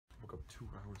2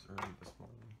 hours early this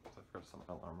morning because I forgot to set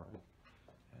my alarm right.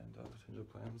 And change of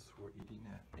plans, we're eating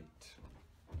at 8.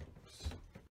 Oops.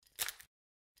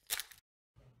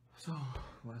 So,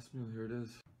 last meal, here it is.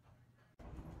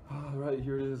 Alright,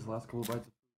 here it is, last couple bites.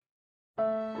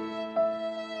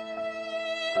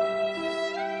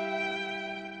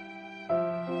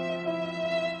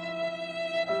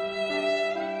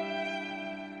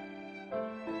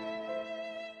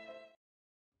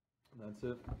 That's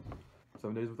it.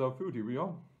 7 days without food, here we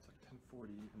go. It's like 10:40,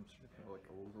 I'm starting to feel like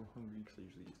a little hungry because I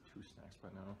usually eat 2 snacks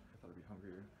by now. I thought I'd be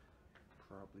hungrier,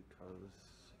 probably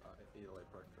because I ate a late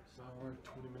breakfast. Now we're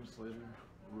 20 minutes later,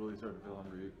 really starting to feel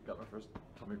hungry. Got my first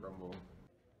tummy grumble.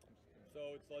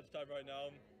 So it's lunchtime right now,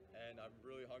 and I'm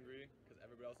really hungry because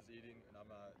everybody else is eating, and I'm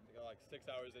I think I'm like 6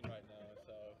 hours in right now.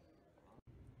 So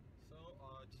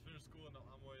just finished school, and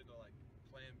I'm waiting to like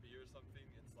Plan B or something.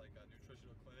 It's like a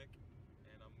nutritional clinic,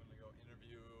 and I'm gonna go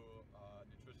interview a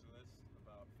nutritionist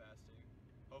about fasting.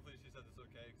 Hopefully she says it's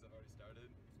okay because I've already started.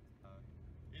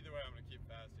 Either way, I'm gonna keep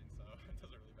fasting, so it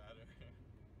doesn't really matter.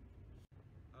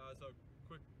 So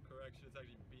quick correction, it's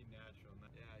actually Be Natural.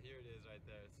 Yeah, here it is right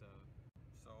there.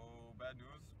 So bad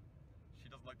news. She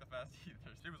doesn't like the fast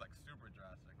either. She was like super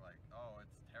drastic, like, oh,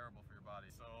 it's terrible for your body.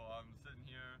 So I'm sitting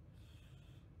here,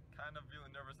 kind of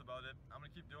feeling nervous about it. I'm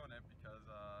gonna keep doing it because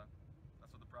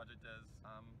that's what the project is.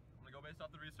 I'm gonna go based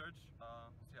off the research.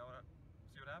 See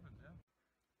what happens. Yeah.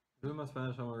 Doing my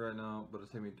Spanish homework right now, but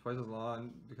it's taking me twice as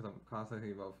long because I'm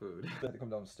constantly thinking about food. I had to come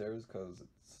downstairs because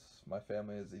my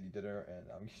family is eating dinner and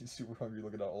I'm getting super hungry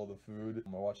looking at all the food.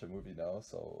 I'm gonna watch a movie now,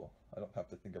 so I don't have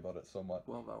to think about it so much.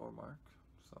 12-hour mark,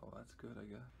 so that's good, I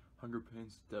guess. Hunger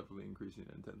pains definitely increasing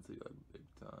in intensity, like big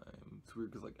time. It's weird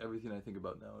because like everything I think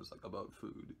about now is like about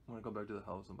food. When I go back to the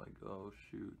house, I'm like, oh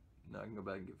shoot, now I can go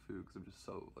back and get food because I'm just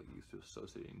so like used to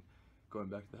associating going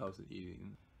back to the house and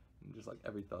eating. And just like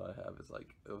every thought I have is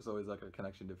like, it was always like a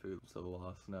connection to food. I'm so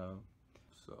lost now.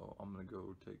 So I'm gonna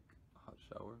go take a hot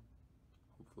shower.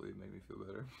 Hopefully make me feel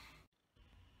better.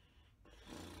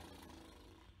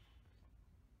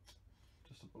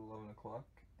 Just about 11 o'clock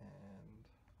and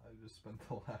I just spent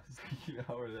the last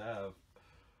hour and a half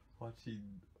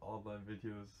watching all my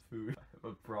videos, food. I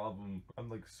have a problem. I'm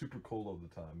like super cold all the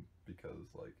time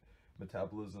because like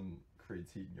metabolism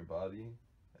creates heat in your body.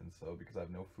 And so because I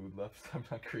have no food left, I'm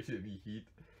not creating any heat.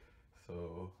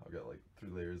 So I've got like 3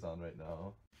 layers on right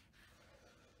now.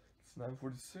 It's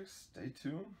 9:46, day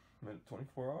 2, minute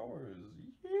 24 hours.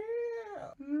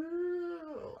 Yeah! I'm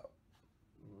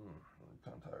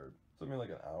kind of tired. It took me like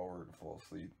an hour to fall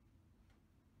asleep.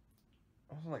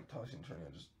 I wasn't like tossing and turning,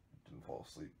 I just didn't fall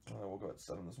asleep. I woke up at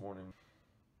 7 this morning.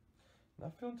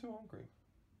 Not feeling too hungry.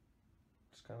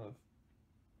 Just kind of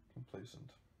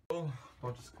complacent. Well,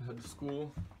 I'll just head to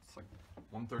school. It's like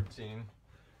 1:13.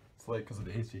 It's late because of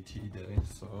the ACT day,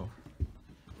 so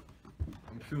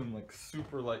I'm feeling like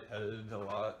super lightheaded a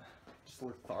lot. Just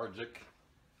lethargic.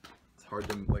 It's hard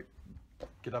to like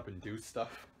get up and do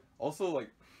stuff. Also,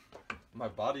 like my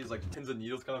body is like pins and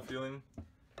needles kind of feeling,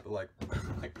 but like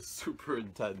super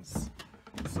intense.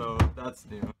 So that's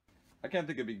new. I can't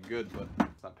think it'd be good, but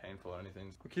it's not painful or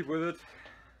anything. We'll keep with it.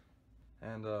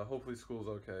 And hopefully school's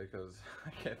okay, because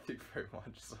I can't think very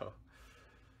much, so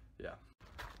yeah.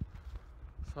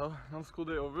 So, now school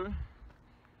day over.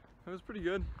 It was pretty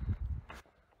good.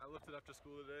 I lifted after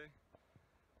school today.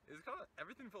 It's kind of,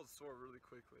 everything felt sore really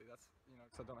quickly. That's, you know,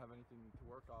 because I don't have anything to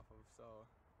work off of, so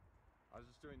I was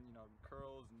just doing, you know,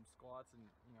 curls and squats and,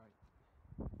 you know,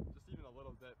 just even a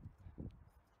little bit,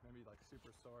 maybe like super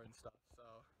sore and stuff. So,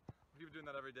 I'll keep doing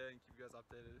that every day and keep you guys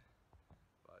updated,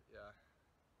 but yeah.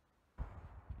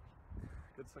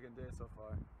 Good second day so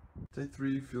far. Day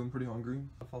 3, feeling pretty hungry.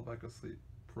 I fell back asleep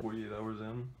 48 hours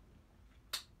in.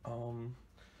 So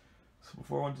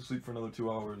before I went to sleep for another 2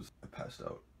 hours, I passed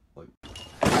out. Like,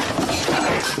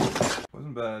 it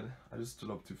wasn't bad. I just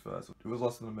stood up too fast. It was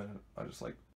less than a minute. I just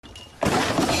like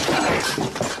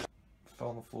fell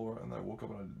on the floor and then I woke up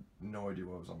and I had no idea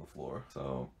what was on the floor.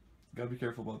 So, gotta be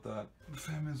careful about that. The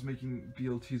family's making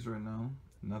BLTs right now.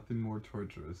 Nothing more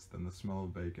torturous than the smell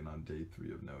of bacon on day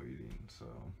 3 of no eating, so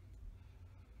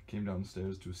came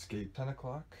downstairs to escape. 10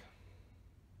 o'clock,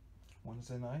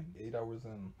 Wednesday night, 8 hours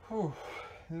in. Whew,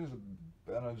 it has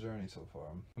been a journey so far.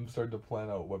 I'm starting to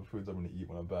plan out what foods I'm going to eat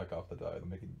when I'm back off the diet. I'm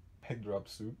making egg drop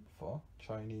soup, pho,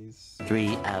 Chinese,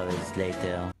 3 hours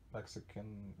later,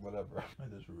 Mexican, whatever. I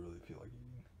just really feel like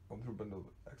eating. I'm through a bit of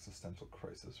existential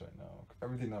crisis right now.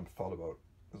 Everything I've thought about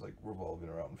is like revolving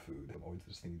around food. I'm always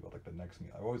just thinking about like the next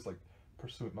meal. I always like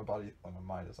pursuing my body, like my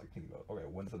mind is like thinking about, okay,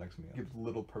 when's the next meal? It gives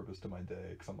little purpose to my day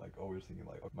because I'm like always thinking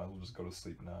like, oh, might as well just go to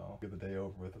sleep now, get the day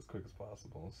over with as quick as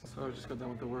possible. So I just got done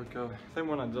with the workout. Same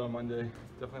one I did on Monday.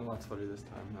 Definitely a lot sweatier this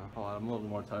time now. I'm a little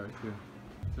more tired too.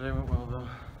 Today went well though.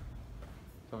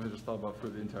 So I just thought about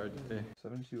food the entire day.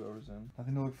 72 hours in.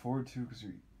 Nothing to look forward to because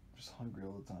you're just hungry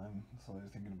all the time. That's all you're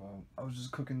thinking about. I was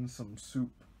just cooking some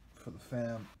soup for the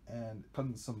fam and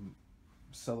cutting some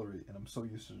celery, and I'm so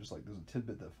used to just like there's a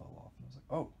tidbit that fell off, and I was like,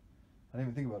 oh, I didn't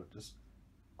even think about it. Just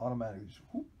automatically, just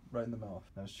whoop, right in the mouth.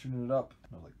 And I was chewing it up,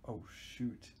 and I was like, oh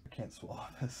shoot, I can't swallow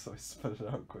this, so I spit it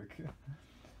out quick.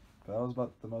 But that was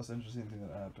about the most interesting thing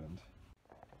that happened.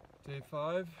 Day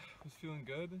 5 was feeling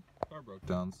good. Car broke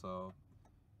down, so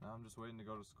now I'm just waiting to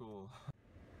go to school.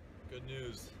 Good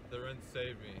news, the rent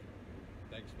saved me.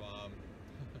 Thanks, Mom.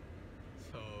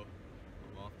 So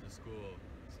I'm off to school.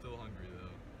 Still hungry though.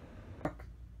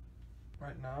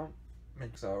 Right now,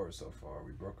 makes hours so far.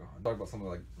 We broke 100. Talk about some of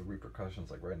like the repercussions.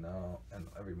 Like right now, and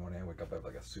every morning I wake up, I have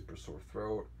like a super sore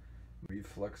throat,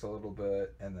 reflux a little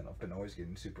bit, and then I've been always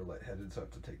getting super lightheaded, so I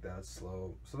have to take that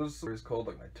slow. So this is cold,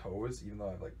 like my toes, even though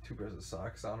I have like 2 pairs of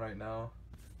socks on right now.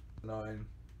 Annoying.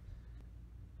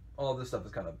 All this stuff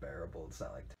is kind of bearable. It's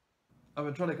not like I've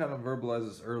been trying to kind of verbalize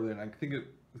this earlier, and I think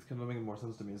it's kind of making more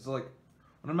sense to me. It's like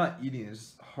when I'm not eating,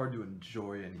 it's hard to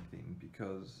enjoy anything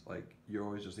because like you're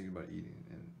always just thinking about eating,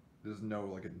 and there's no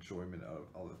like enjoyment of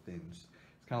all the things.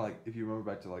 It's kind of like if you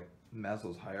remember back to like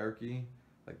Maslow's hierarchy,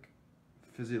 like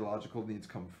physiological needs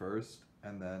come first,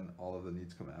 and then all of the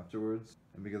needs come afterwards.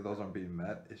 And because those aren't being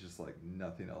met, it's just like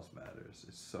nothing else matters.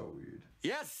 It's so weird.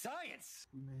 Yes, science!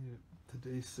 We made it to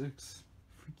day 6.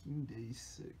 Freaking day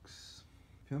 6.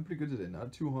 Feeling pretty good today,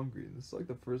 not too hungry. And this is like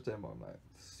the first time I'm like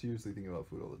seriously thinking about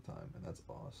food all the time, and that's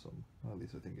awesome. Well, at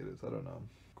least I think it is. I don't know.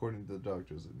 According to the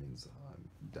doctors, it means I'm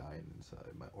dying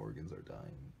inside. My organs are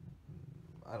dying.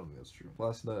 I don't think that's true.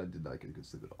 Last night I did not get good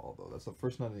sleep at all though. That's the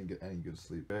first night I didn't get any good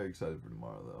sleep. Very excited for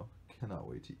tomorrow though. Cannot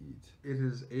wait to eat. It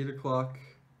is 8 o'clock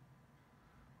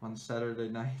on Saturday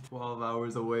night. 12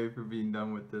 hours away from being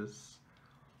done with this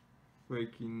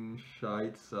freaking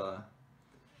shite.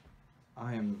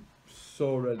 I am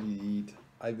so ready to eat.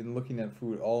 I've been looking at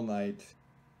food all night.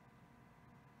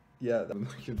 Yeah, I'm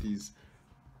looking at these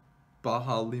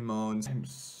Baja Limons. I'm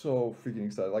so freaking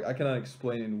excited. Like, I cannot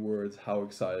explain in words how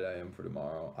excited I am for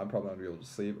tomorrow. I'm probably not gonna be able to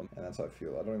sleep, and that's how I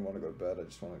feel. I don't even want to go to bed. I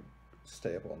just want to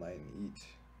stay up all night and eat,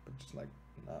 but just like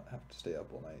not have to stay up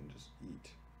all night and just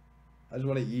eat. I just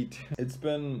want to eat. It's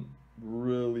been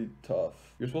really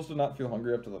tough. You're supposed to not feel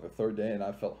hungry after like the 3rd day, and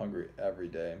I felt hungry every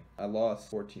day. I lost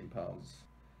 14 pounds.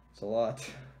 It's a lot.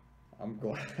 I'm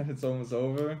glad it's almost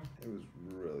over. It was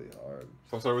really hard.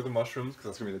 So I'll start with the mushrooms because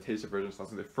that's gonna be the tasty version. So that's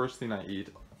gonna be the first thing I eat,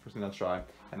 first thing I try,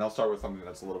 and I'll start with something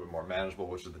that's a little bit more manageable,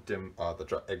 which is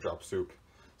the egg drop soup.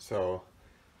 So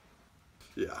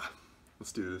yeah,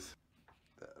 let's do this.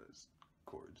 That is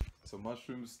gorgeous. So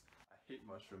mushrooms. I hate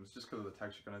mushrooms just because of the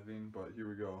texture kind of thing, but here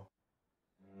we go.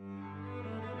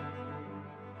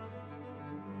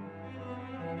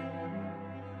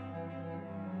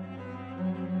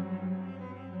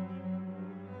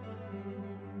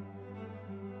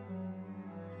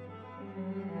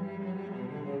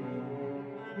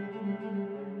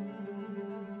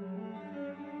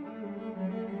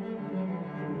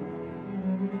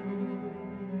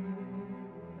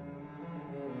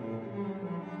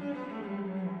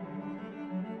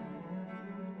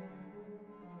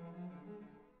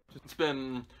 It's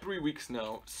been 3 weeks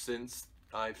now since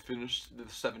I finished the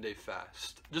 7-day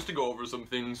fast. Just to go over some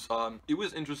things, it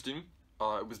was interesting.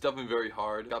 It was definitely very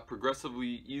hard. It got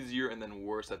progressively easier and then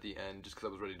worse at the end just because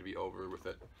I was ready to be over with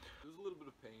it. There was a little bit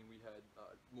of pain. We had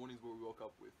mornings where we woke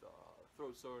up with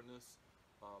throat soreness.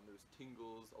 There was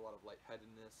tingles, a lot of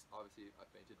lightheadedness. Obviously, I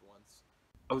fainted once.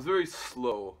 I was very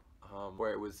slow,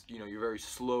 where it was, you know, you're very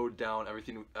slowed down.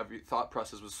 Every thought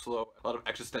process was slow. A lot of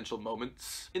existential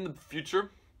moments. In the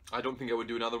future, I don't think I would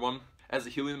do another one. As a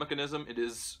healing mechanism, it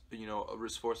is, you know, a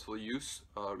resourceful use.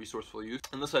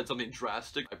 Unless I had something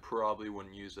drastic, I probably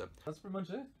wouldn't use it. That's pretty much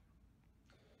it.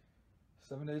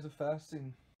 7 days of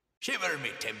fasting. Shiver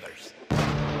me timbers.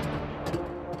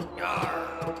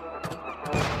 Yarr.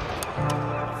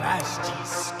 Fast ye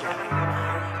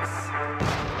scatterbrains.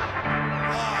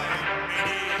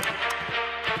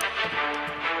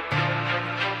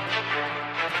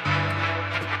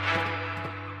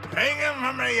 Hang him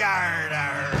from the yard.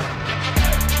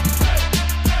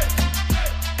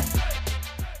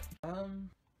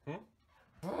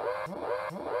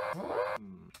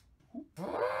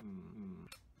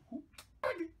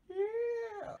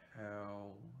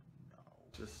 Hell no.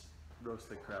 Just roast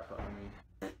the crap out of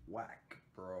me. Whack,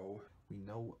 bro. We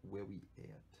know where we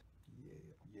at.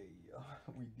 Yeah,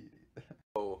 we did it.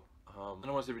 Oh, I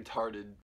don't want to say retarded.